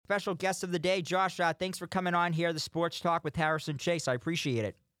special guest of the day. Josh, thanks for coming on here, the Sports Talk with Harrison Chase. I appreciate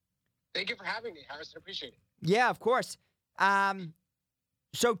it. Thank you for having me, Harrison. Appreciate it. Yeah, of course.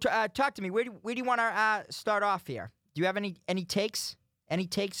 So talk to me. Where do you want to start off here? Do you have any takes? Any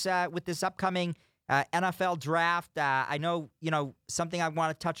takes with this upcoming NFL draft? I know, something I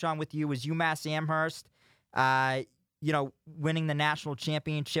want to touch on with you is UMass Amherst, winning the national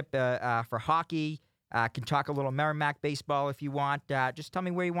championship for hockey. Can talk a little Merrimack baseball if you want. Just tell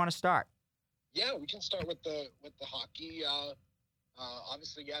me where you want to start. Yeah, we can start with the hockey.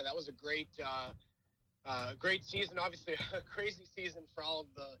 Obviously, yeah, that was a great season. Obviously, a crazy season for all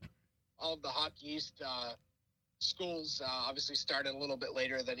of the Hockey East schools. Obviously, started a little bit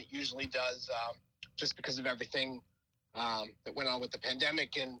later than it usually does, just because of everything that went on with the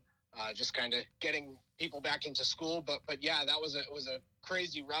pandemic and just kind of getting people back into school. But yeah, it was a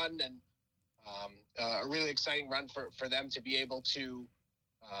crazy run and a really exciting run for them to be able to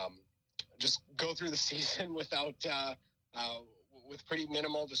just go through the season without with pretty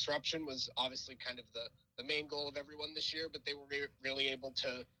minimal disruption was obviously kind of the main goal of everyone this year. But they were really able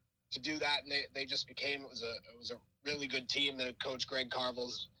to do that, and they just became it was a really good team. The coach Greg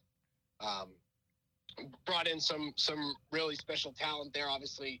Carvel's brought in some really special talent there.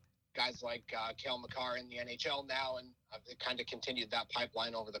 Obviously, guys like Cale Makar in the NHL now, and they kind of continued that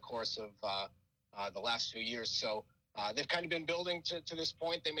pipeline over the course of the last few years. So they've kind of been building to this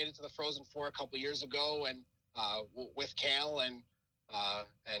point. They made it to the Frozen Four a couple of years ago, and with Cale, and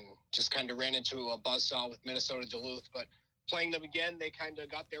just kind of ran into a buzzsaw with Minnesota Duluth. But playing them again, they kind of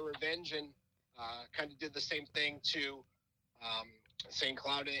got their revenge and kind of did the same thing to St.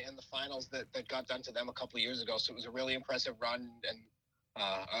 Cloud in the finals that got done to them a couple of years ago. So it was a really impressive run and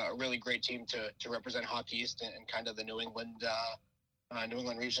a really great team to represent Hockey East and kind of the New England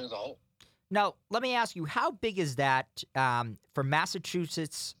region as a whole. Now, let me ask you, how big is that for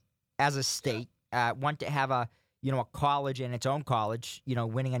Massachusetts as a state? Want to have a college and its own college,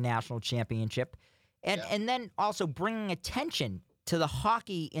 winning a national championship, and then also bringing attention to the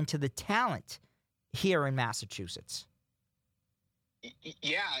hockey and to the talent here in Massachusetts.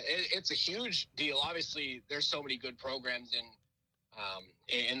 Yeah, it's a huge deal. Obviously, there's so many good programs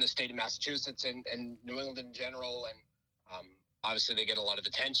in the state of Massachusetts and New England in general, and obviously they get a lot of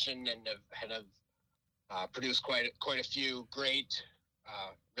attention and have produced quite a few great,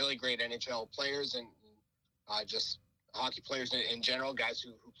 really great NHL players and just hockey players in general, guys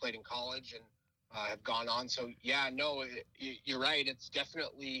who played in college and have gone on. So yeah, no, you're right. It's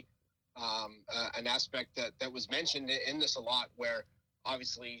definitely an aspect that was mentioned in this a lot, where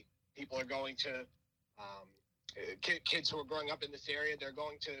obviously people are going to kids who are growing up in this area, they're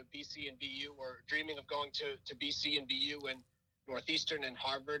going to BC and BU, or dreaming of going to BC and BU and Northeastern and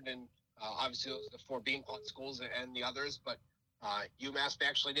Harvard, and obviously those are the four Beanpot schools and the others. But UMass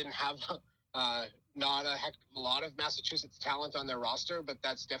actually didn't have not a heck of a lot of Massachusetts talent on their roster, but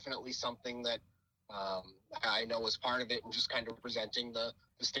that's definitely something that I know was part of it, and just kind of representing the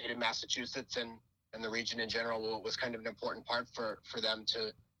state of Massachusetts and the region in general was kind of an important part for them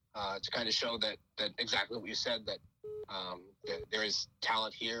to kind of show that exactly what you said, that there is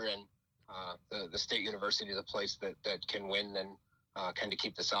talent here, and the state university is a place that can win and kind of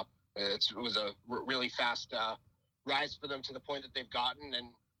keep this up. It was a really fast rise for them to the point that they've gotten, and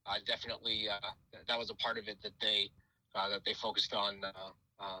definitely that was a part of it that they focused on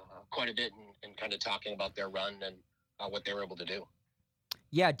quite a bit, and kind of talking about their run and what they were able to do.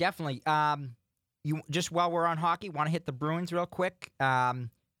 Yeah, definitely. You just, while we're on hockey, want to hit the Bruins real quick. One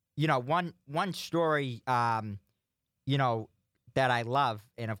story, that I love,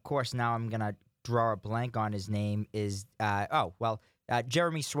 and of course now I'm gonna draw a blank on his name, is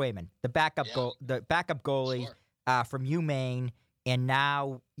Jeremy Swayman, the backup goalie from UMaine, and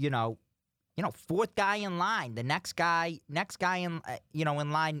now fourth guy in line, the next guy in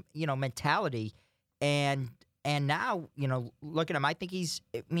in line, mentality, and now look at him. I think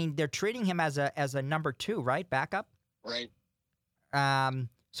they're treating him as a number two, right, backup, right.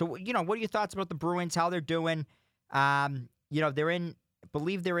 So what are your thoughts about the Bruins, how they're doing? They're in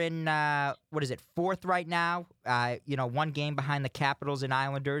fourth right now. One game behind the Capitals and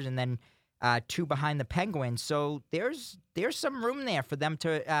Islanders, and then two behind the Penguins. So there's some room there for them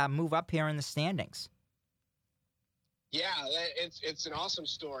to move up here in the standings. Yeah, it's an awesome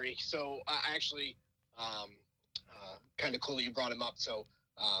story. So I actually kind of cool that you brought him up. So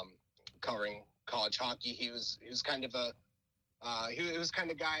covering college hockey, he was kind of he was kind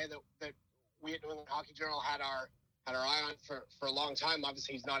of guy that we at New England Hockey Journal had our eye on for a long time.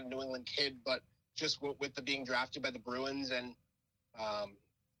 Obviously, he's not a New England kid, but just with the being drafted by the Bruins and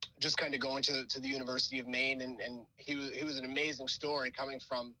just kind of going to the University of Maine, and he was an amazing story coming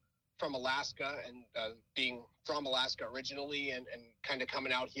from Alaska and being from Alaska originally, and kind of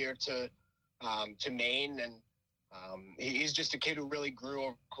coming out here to Maine, and he's just a kid who really grew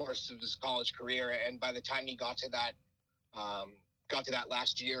over the course of his college career. And by the time he got to that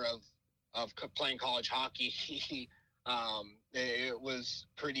last year of playing college hockey, it was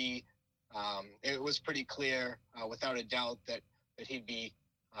pretty clear, without a doubt, that he'd be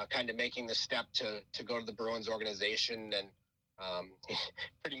kind of making the step to go to the Bruins organization, and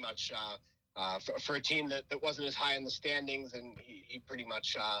pretty much for a team that wasn't as high in the standings, and he pretty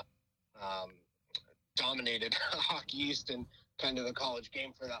much dominated Hockey East and kind of the college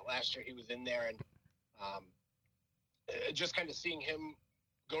game for that last year he was in there. And just kind of seeing him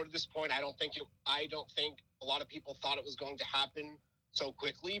go to this point, I don't think a lot of people thought it was going to happen so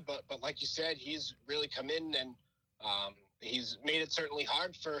quickly, but like you said, he's really come in, and he's made it certainly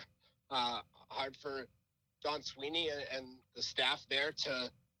hard for Don Sweeney and the staff there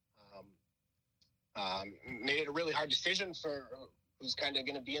to made it a really hard decision for who's kind of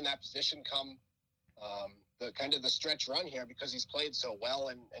going to be in that position come the stretch run here, because he's played so well,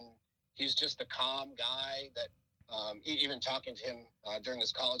 and he's just a calm guy that even talking to him during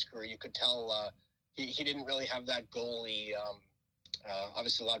his college career, you could tell he didn't really have that goalie.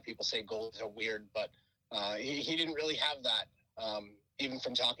 Obviously, a lot of people say goalies are weird, but he didn't really have that, even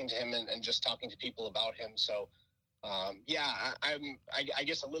from talking to him and just talking to people about him. So, I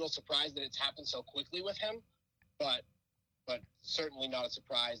guess a little surprised that it's happened so quickly with him, but certainly not a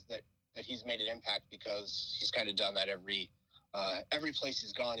surprise that he's made an impact, because he's kind of done that every place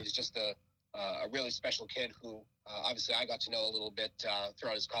he's gone. He's just a really special kid who obviously I got to know a little bit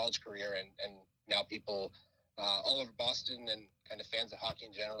throughout his college career, and now people all over Boston and kind of fans of hockey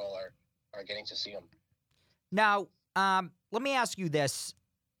in general are getting to see him. Now, let me ask you this.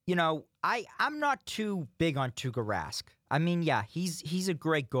 You know, I'm not too big on Tuukka Rask. I mean, yeah, he's a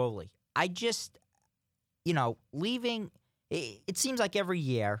great goalie. I just, leaving, it seems like every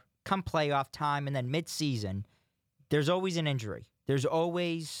year, come playoff time and then mid-season, there's always an injury. There's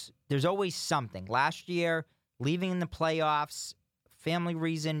always something. Last year, leaving in the playoffs, family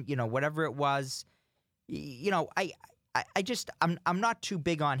reason, whatever it was, I'm not too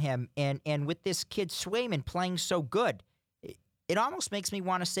big on him. And with this kid Swayman playing so good, it almost makes me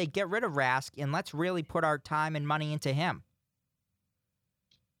want to say, get rid of Rask and let's really put our time and money into him.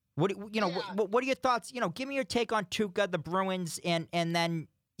 What are your thoughts? Give me your take on Tuukka, the Bruins, and then,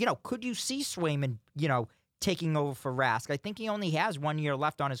 could you see Swayman, taking over for Rask? I think he only has 1 year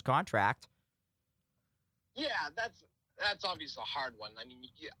left on his contract. Yeah, that's obviously a hard one. I mean,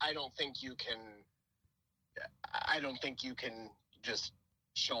 I don't think you can just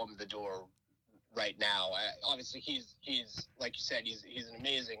show him the door right now. Obviously, he's like you said, he's an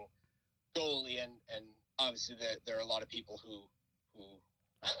amazing goalie, and obviously there are a lot of people who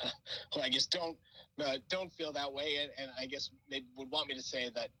I guess don't feel that way, and I guess they would want me to say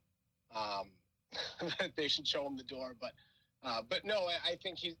that that they should show him the door, but no, I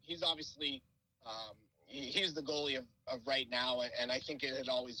think he's obviously he's the goalie of right now, and I think it had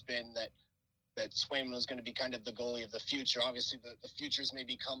always been that Swayman was going to be kind of the goalie of the future. Obviously, the futures may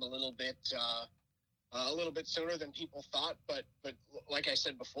become a little bit sooner than people thought, but like I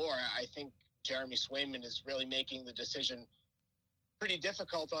said before, I think Jeremy Swayman is really making the decision pretty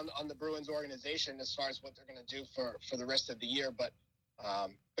difficult on the Bruins organization as far as what they're going to do for the rest of the year. But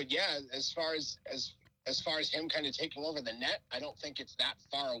yeah, as far as him kind of taking over the net, I don't think it's that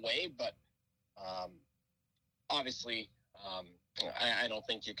far away. But obviously, I don't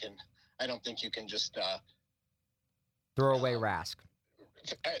think you can just throw away Rask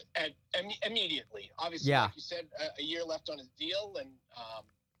immediately. Obviously, yeah. Like you said, a year left on his deal, and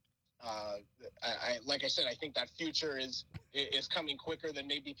like I said, I think that future is coming quicker than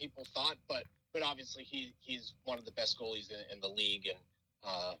maybe people thought. But obviously, he's one of the best goalies in the league, and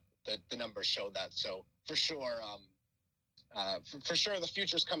the numbers show that. So for sure, the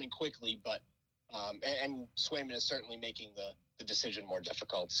future's coming quickly. But and Swayman is certainly making the decision more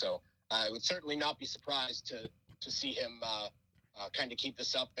difficult. So I would certainly not be surprised to see him kind of keep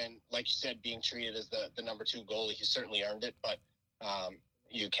this up. And like you said, being treated as the number 2 goalie, he certainly earned it. But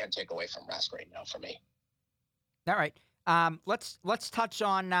you can't take away from Rask right now for me. All right. Let's touch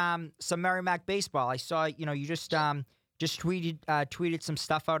on some Merrimack baseball. I saw you just tweeted some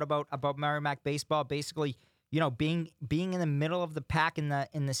stuff out about Merrimack baseball. Basically, being in the middle of the pack in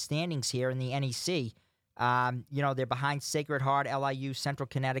the standings here in the NEC. They're behind Sacred Heart, LIU, Central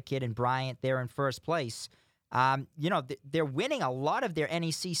Connecticut, and Bryant. They're in first place. They're winning a lot of their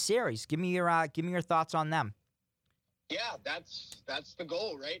NEC series. Give me your thoughts on them. Yeah, that's the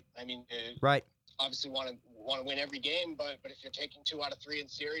goal, right? I mean, Right. obviously want to win every game, but if you're taking 2 out of 3 in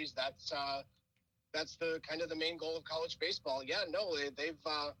series, that's the kind of the main goal of college baseball. Yeah, no, they've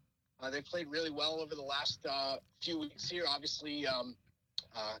played really well over the last few weeks here. Obviously,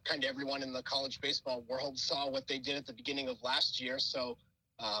 kind of everyone in the college baseball world saw what they did at the beginning of last year. So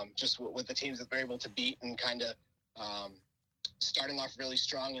just with the teams that they're able to beat and kind of starting off really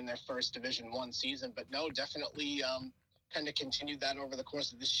strong in their first Division I season. But no, definitely kind of continued that over the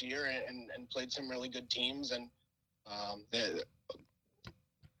course of this year and played some really good teams. And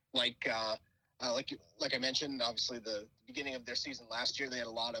like I mentioned, obviously the beginning of their season last year, they had a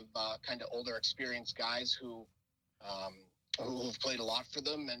lot of kind of older, experienced guys who've played a lot for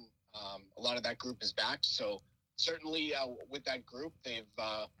them, and a lot of that group is back. So certainly with that group, they've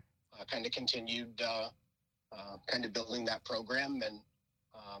kind of continued kind of building that program, and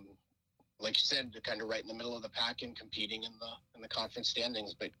like you said, kind of right in the middle of the pack and competing in the conference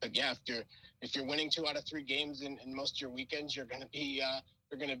standings. But yeah, if you're winning 2 out of 3 games in most of your weekends, you're going to be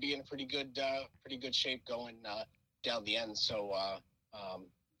in pretty good shape going down the end. So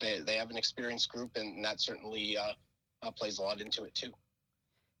they have an experienced group, and that certainly plays a lot into it too.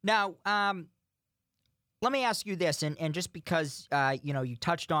 Now, let me ask you this, and just because you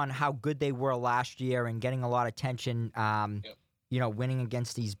touched on how good they were last year and getting a lot of attention, Yep. Winning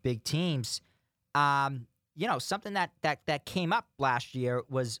against these big teams, something that came up last year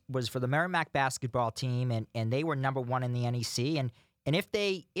was for the Merrimack basketball team, and they were number 1 in the NEC, and if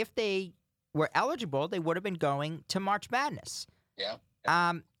they were eligible, they would have been going to March Madness. Yeah.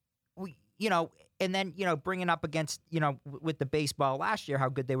 And then bringing up against with the baseball last year, how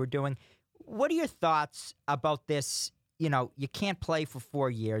good they were doing. What are your thoughts about this? You can't play for 4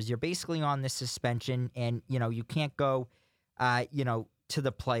 years. You're basically on this suspension, and you can't go, to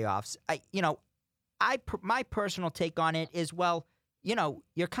the playoffs. My personal take on it is, well,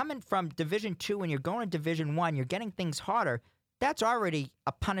 you're coming from Division II and you're going to Division I. You're getting things harder. That's already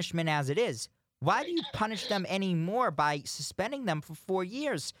a punishment as it is. Why do you punish them anymore by suspending them for 4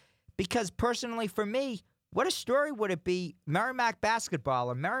 years? Because personally, for me, what a story would it be, Merrimack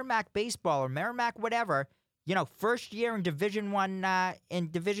basketball or Merrimack baseball or Merrimack whatever, first year in Division I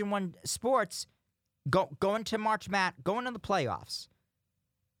sports, going to going to the playoffs.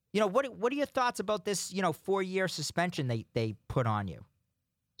 What are your thoughts about this, 4-year suspension they put on you?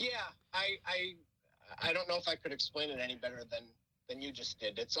 Yeah, I don't know if I could explain it any better than you just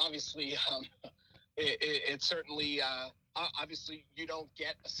did. It's obviously it's certainly obviously you don't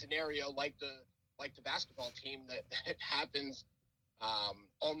get a scenario like the basketball team that happens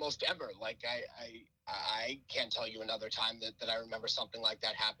almost ever. Like I can't tell you another time that I remember something like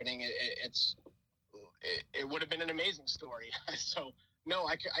that happening. It would have been an amazing story. So no,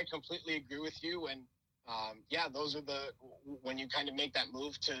 I completely agree with you. And yeah, those are when you kind of make that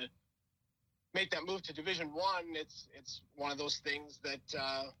move to Division I, it's one of those things that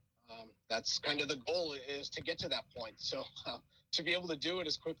that's kind of the goal, is to get to that point. So to be able to do it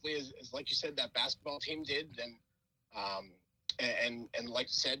as quickly as like you said, that basketball team did, and like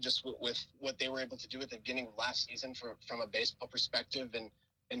you said, just with what they were able to do at the beginning of last season from a baseball perspective,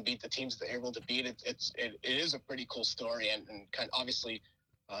 and beat the teams that they're able to beat, it is a pretty cool story, and kind of obviously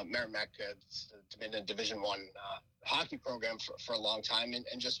Merrimack has been a Division I hockey program for a long time, and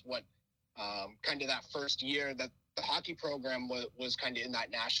just what kind of that first year that the hockey program was kind of in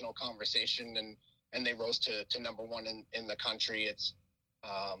that national conversation, and they rose to number 1 in the country. It's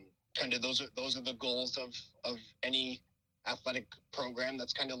kind of those are the goals of any athletic program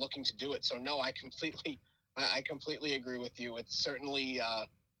that's kind of looking to do it. So no, I completely agree with you. It's certainly a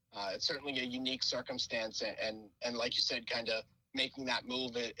unique circumstance, and like you said, kind of making that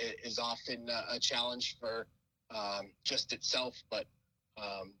move is often a challenge for just itself, but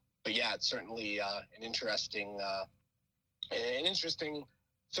yeah, it's certainly an interesting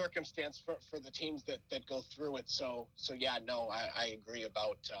circumstance for the teams that go through it. So yeah, no, I agree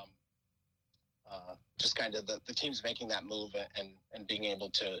about just kind of the teams making that move and being able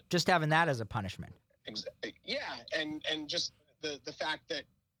to just having that as a punishment. Yeah, and just the fact that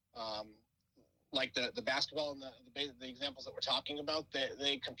like the basketball and the examples that we're talking about,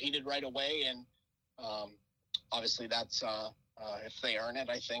 they competed right away, and obviously that's if they earn it,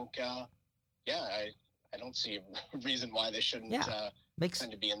 I think I don't see a reason why they shouldn't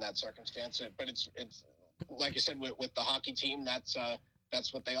kind of be in that circumstance. But it's like you said, with the hockey team, that's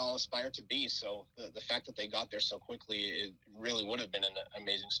what they all aspire to be. So the fact that they got there so quickly, it really would have been an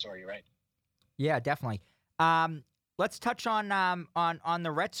amazing story, right? Yeah, definitely. Let's touch on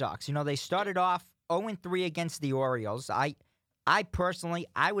the Red Sox. They started off 0-3 against the Orioles. I personally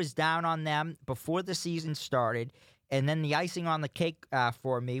was down on them before the season started, And then the icing on the cake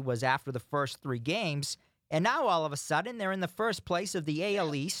for me was after the first 3 games. And now all of a sudden they're in the first place of the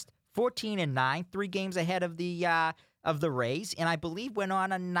AL East, 14-9, 3 games ahead of the Rays, and I believe went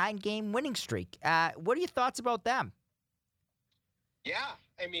on a 9-game winning streak. What are your thoughts about them? Yeah,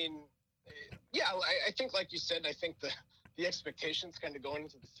 I mean, I think like you said, I think the expectations kind of going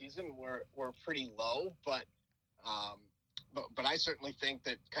into the season were pretty low, but I certainly think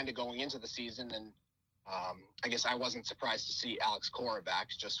that kind of going into the season, and I guess I wasn't surprised to see Alex Cora back,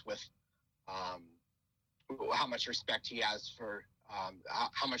 just with how much respect he has for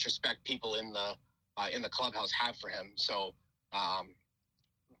how much respect people in the clubhouse have for him. So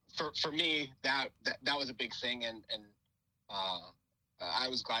for me, that was a big thing, and I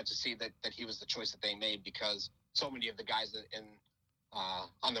was glad to see that he was the choice that they made, because so many of the guys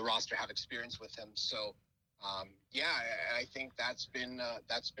on the roster have experience with him. So I think that's been a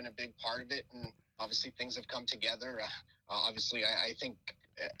big part of it, and obviously things have come together. Obviously, I think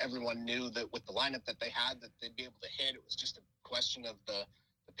everyone knew that with the lineup that they had, that they'd be able to hit. It was just a question of the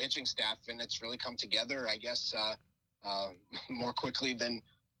pitching staff, and it's really come together, I guess, more quickly than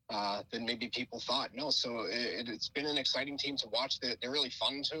maybe people thought. No, so it's been an exciting team to watch. They're really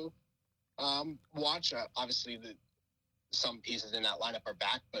fun to watch. Obviously, some pieces in that lineup are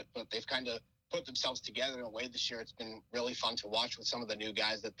back, but they've kind of put themselves together in a way this year. It's been really fun to watch with some of the new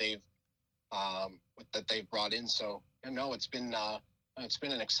guys that they've brought in. So it's been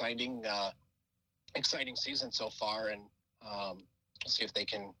an exciting season so far, and we'll see if they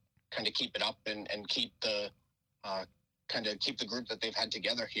can kind of keep it up and keep the keep the group that they've had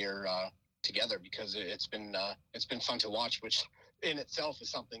together here together, because it's been fun to watch, which in itself is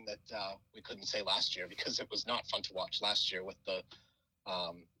something that we couldn't say last year, because it was not fun to watch last year with the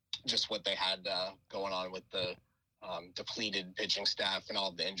just what they had going on with the depleted pitching staff and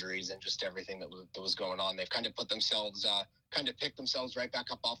all the injuries and just everything that was going on. They've kind of put themselves, picked themselves right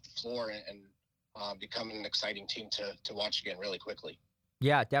back up off the floor and become an exciting team to watch again really quickly.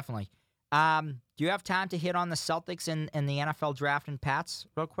 Yeah, definitely. Do you have time to hit on the Celtics and the NFL draft and Pats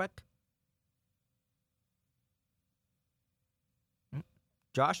real quick?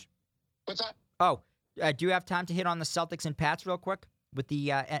 Josh? What's that? Oh, do you have time to hit on the Celtics and Pats real quick with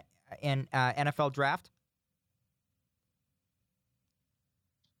the NFL draft?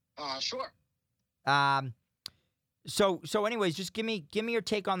 Sure. So anyways, just give me your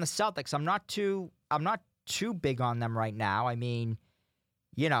take on the Celtics. I'm not too big on them right now. I mean,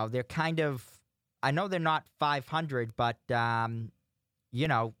 they're kind of, I know they're not 500, but they've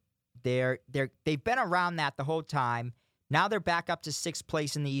been around that the whole time. Now they're back up to 6th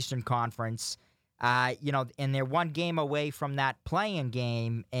place in the Eastern Conference. And they're 1 game away from that play-in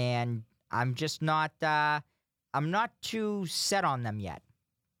game, and I'm just not I'm not too set on them yet.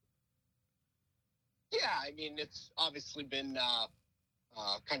 Yeah, I mean, it's obviously been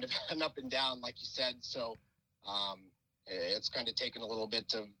kind of an up and down, like you said. So it's kind of taken a little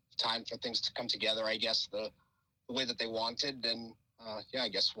bit of time for things to come together, I guess, the way that they wanted. And I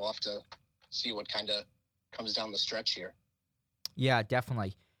guess we'll have to see what kind of comes down the stretch here. Yeah,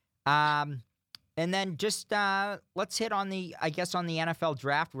 definitely. And then just let's hit on the NFL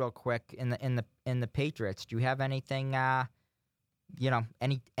draft real quick in the Patriots. Do you have anything?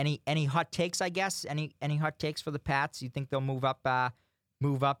 Any hot takes? I guess any hot takes for the Pats? You think they'll move up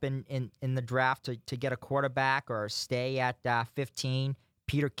in the draft to get a quarterback, or stay at 15?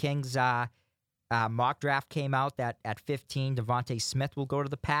 Peter King's mock draft came out that at 15, Devontae Smith will go to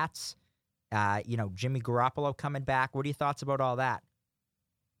the Pats. Jimmy Garoppolo coming back. What are your thoughts about all that?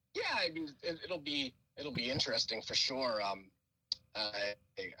 Yeah, I mean, it'll be interesting for sure. I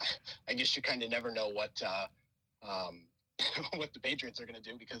guess you kind of never know what what the Patriots are going to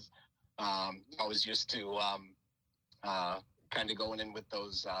do, because I was used to kind of going in with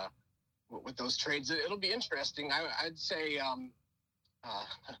those trades. It'll be interesting. I'd say, I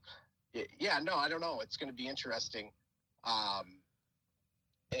don't know. It's going to be interesting.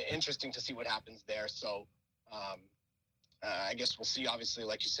 Interesting to see what happens there. So I guess we'll see. Obviously,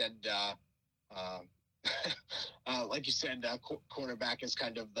 like you said, cornerback is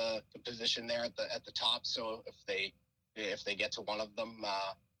kind of the position there at the top. So if they get to one of them,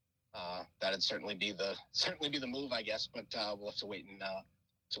 that'd certainly be the move, I guess. But we'll have to wait and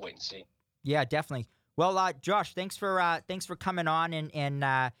see. Yeah, definitely. Well, Josh, thanks for coming on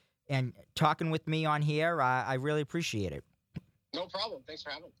and talking with me on here. I really appreciate it. No problem. Thanks for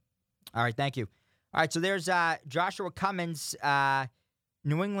having me. All right, thank you. All right, so there's Joshua Kummins,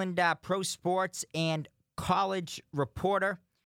 New England pro sports and college reporter.